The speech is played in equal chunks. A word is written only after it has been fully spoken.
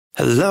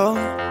Hello,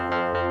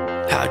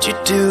 how'd you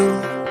do?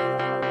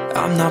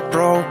 I'm not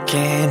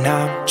broken,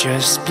 I'm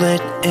just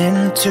split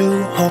in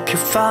two. Hope you're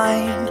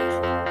fine,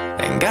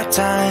 ain't got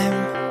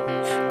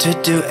time to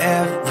do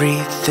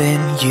everything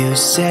you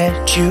said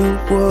you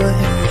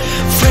would.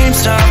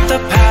 Frames of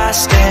the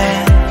past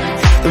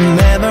and the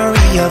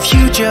memory of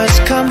you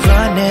just come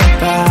running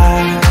by.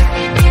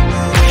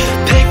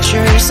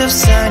 Pictures of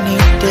sunny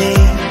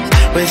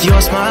days with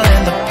your smile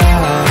in the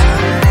park.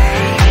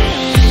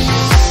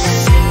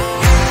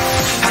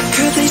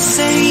 They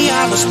say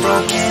I was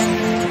broken.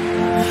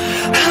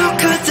 How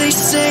could they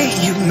say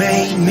you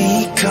made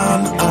me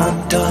come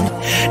undone?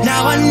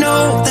 Now I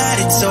know that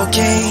it's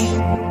okay.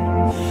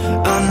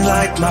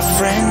 Unlike my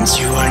friends,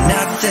 you are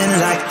nothing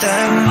like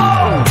them.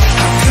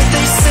 How could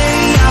they say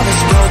I was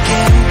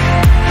broken?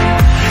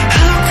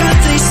 How could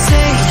they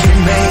say you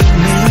made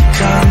me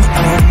come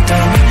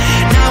undone?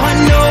 Now I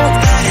know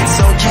that it's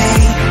okay.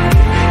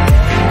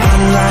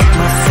 Unlike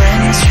my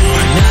friends, you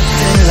are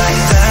nothing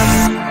like them.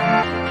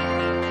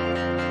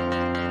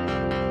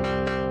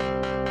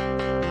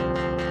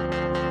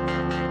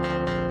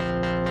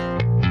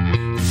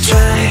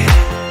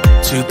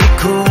 To be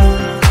cool,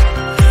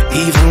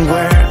 even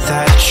wear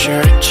that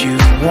shirt you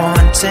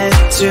wanted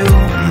to.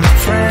 My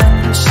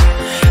friends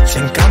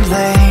think I'm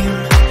lame.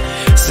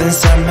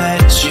 Since I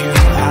met you,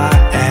 I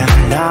am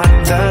not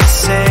the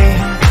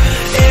same.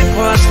 It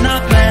was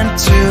not meant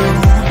to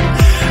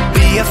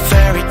be a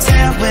fairy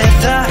tale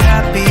with a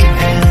happy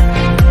end.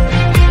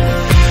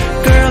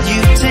 Girl,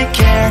 you take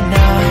care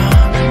now.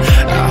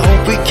 I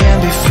hope we can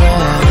be friends.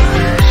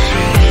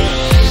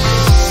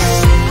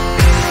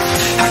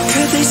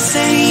 They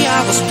say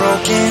I was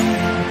broken.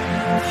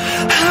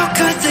 How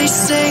could they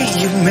say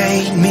you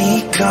made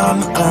me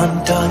come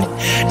undone?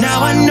 Now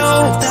I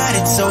know that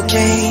it's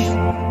okay.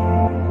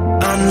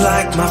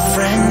 Unlike my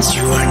friends,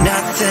 you are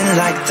nothing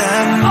like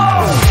them.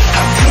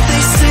 How could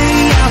they say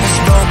I was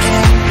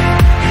broken?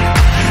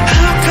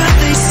 How could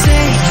they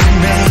say you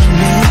made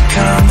me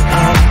come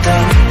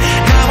undone?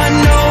 Now I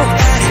know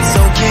that it's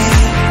okay.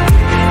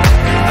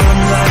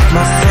 Unlike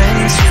my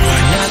friends, you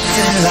are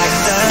nothing like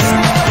them.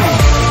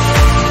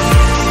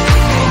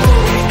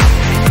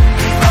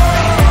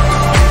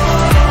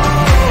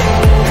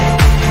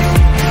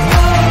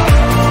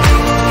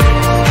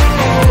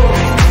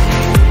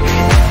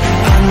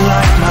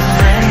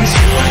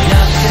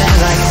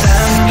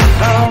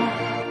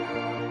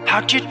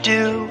 How'd you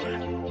do?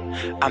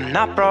 I'm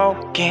not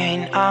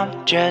broken,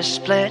 I'm just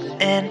split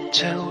in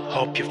two.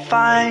 Hope you're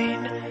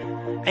fine,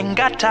 ain't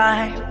got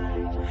time.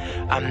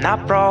 I'm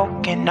not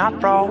broken, not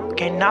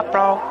broken, not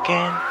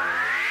broken.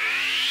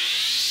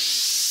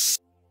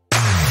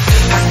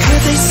 How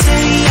could they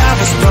say I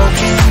was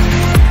broken?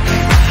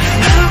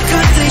 How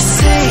could they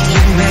say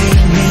you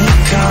made me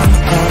come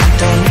on?